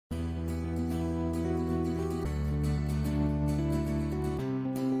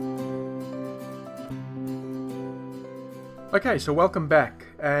Okay, so welcome back,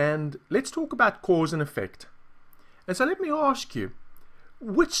 and let's talk about cause and effect. And so let me ask you,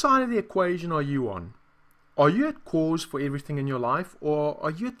 which side of the equation are you on? Are you at cause for everything in your life, or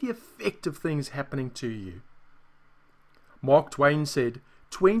are you at the effect of things happening to you? Mark Twain said,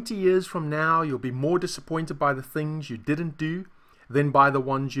 20 years from now, you'll be more disappointed by the things you didn't do than by the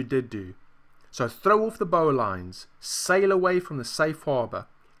ones you did do. So throw off the bowlines, sail away from the safe harbor,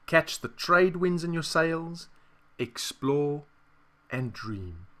 catch the trade winds in your sails, explore and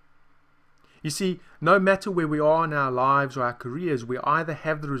dream. You see, no matter where we are in our lives or our careers, we either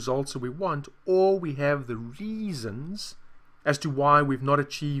have the results that we want or we have the reasons as to why we've not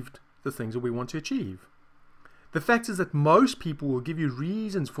achieved the things that we want to achieve. The fact is that most people will give you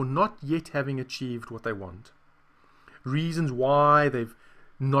reasons for not yet having achieved what they want. Reasons why they've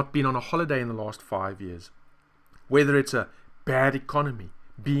not been on a holiday in the last 5 years. Whether it's a bad economy,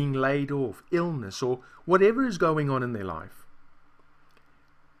 being laid off, illness, or whatever is going on in their life.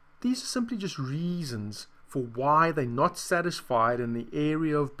 These are simply just reasons for why they're not satisfied in the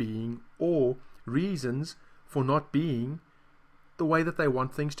area of being, or reasons for not being the way that they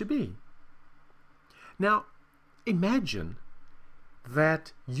want things to be. Now, imagine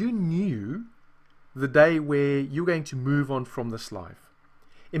that you knew the day where you're going to move on from this life.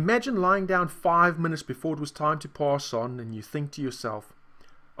 Imagine lying down 5 minutes before it was time to pass on, and you think to yourself,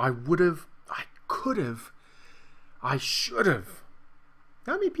 I would have, I could have, I should have.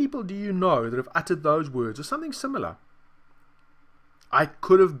 How many people do you know that have uttered those words or something similar? I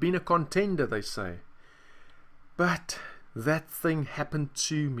could have been a contender, they say. But that thing happened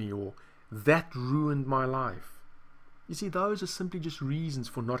to me, or that ruined my life. You see, those are simply just reasons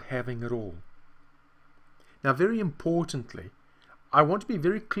for not having it all. Now, very importantly, I want to be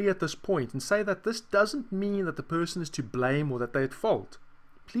very clear at this point and say that this doesn't mean that the person is to blame or that they're at fault.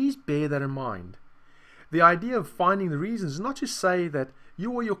 Please bear that in mind. The idea of finding the reasons is not to say that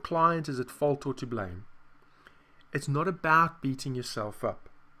you or your client is at fault or to blame. It's not about beating yourself up.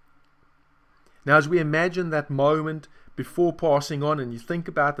 Now, as we imagine that moment before passing on and you think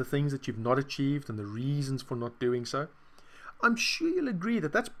about the things that you've not achieved and the reasons for not doing so, I'm sure you'll agree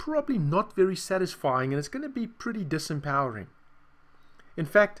that that's probably not very satisfying and it's going to be pretty disempowering. In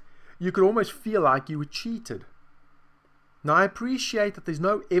fact, you could almost feel like you were cheated. Now, I appreciate that there's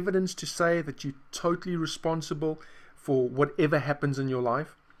no evidence to say that you're totally responsible for whatever happens in your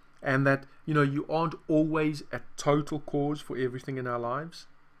life and that, you aren't always at total cause for everything in our lives.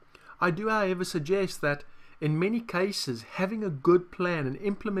 I do, however, suggest that in many cases, having a good plan and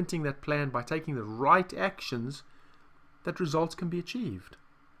implementing that plan by taking the right actions, that results can be achieved.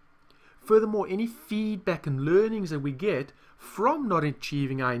 Furthermore, any feedback and learnings that we get from not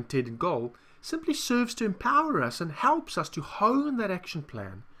achieving our intended goal simply serves to empower us and helps us to hone that action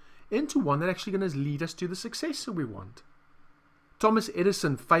plan into one that actually going to lead us to the success that we want. Thomas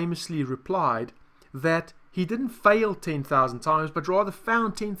Edison famously replied that he didn't fail 10,000 times, but rather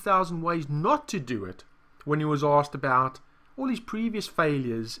found 10,000 ways not to do it when he was asked about all his previous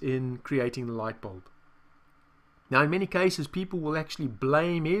failures in creating the light bulb. Now, in many cases, people will actually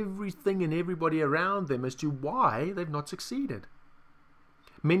blame everything and everybody around them as to why they've not succeeded.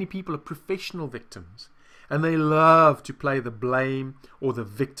 Many people are professional victims, and they love to play the blame or the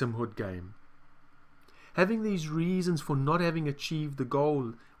victimhood game. Having these reasons for not having achieved the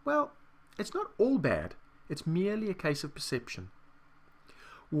goal, well, it's not all bad. It's merely a case of perception.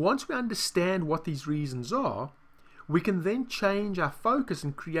 Once we understand what these reasons are, we can then change our focus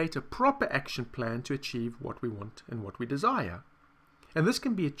and create a proper action plan to achieve what we want and what we desire. And this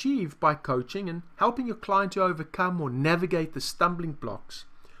can be achieved by coaching and helping your client to overcome or navigate the stumbling blocks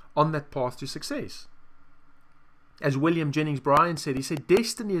on that path to success. As William Jennings Bryan said, he said,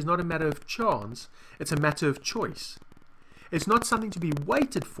 destiny is not a matter of chance, it's a matter of choice. It's not something to be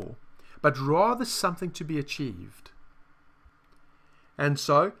waited for, but rather something to be achieved. And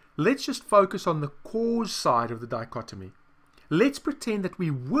so, let's just focus on the cause side of the dichotomy. Let's pretend that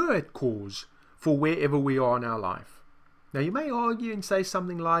we were at cause for wherever we are in our life. Now, you may argue and say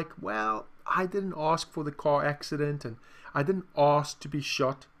something like, well, I didn't ask for the car accident and I didn't ask to be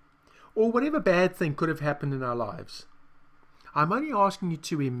shot, or whatever bad thing could have happened in our lives. I'm only asking you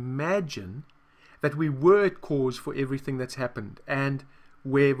to imagine that we were at cause for everything that's happened and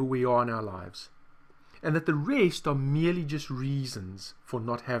wherever we are in our lives, and that the rest are merely just reasons for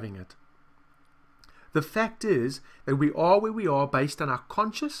not having it. The fact is that we are where we are based on our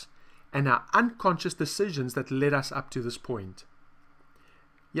conscious and our unconscious decisions that led us up to this point.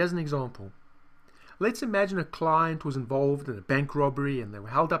 Here's an example. Let's imagine a client was involved in a bank robbery and they were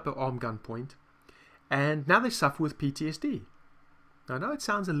held up at armed gunpoint, and now they suffer with PTSD. Now, I know it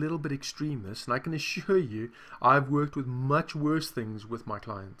sounds a little bit extreme, this, and I can assure you I've worked with much worse things with my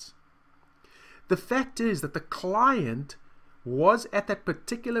clients. The fact is that the client was at that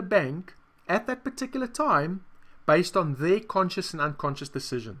particular bank at that particular time based on their conscious and unconscious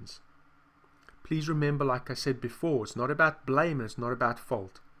decisions. Please remember, like I said before, it's not about blame and it's not about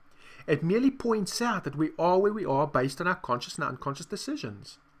fault. It merely points out that we are where we are based on our conscious and unconscious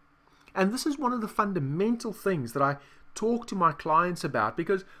decisions. And this is one of the fundamental things that I talk to my clients about,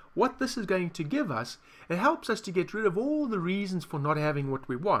 because what this is going to give us, it helps us to get rid of all the reasons for not having what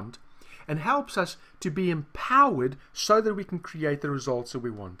we want, and helps us to be empowered so that we can create the results that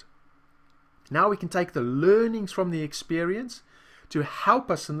we want. Now we can take the learnings from the experience to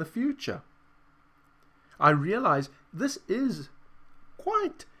help us in the future. I realize this is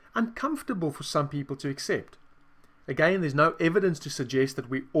quite uncomfortable for some people to accept. Again, there's no evidence to suggest that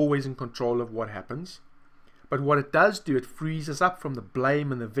we're always in control of what happens. But what it does do, it frees us up from the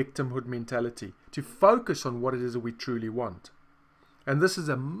blame and the victimhood mentality to focus on what it is that we truly want. And this is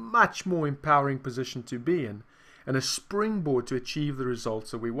a much more empowering position to be in, and a springboard to achieve the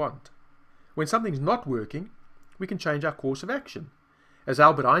results that we want. When something's not working, we can change our course of action. As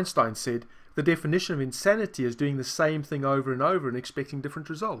Albert Einstein said, the definition of insanity is doing the same thing over and over and expecting different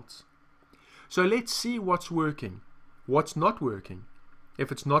results. So let's see what's working, what's not working. If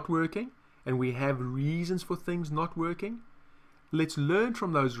it's not working, and we have reasons for things not working, let's learn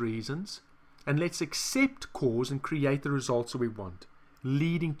from those reasons and let's accept cause and create the results that we want,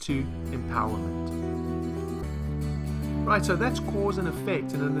 leading to empowerment. Right, so that's cause and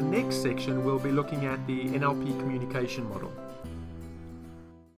effect, and in the next section we'll be looking at the NLP communication model.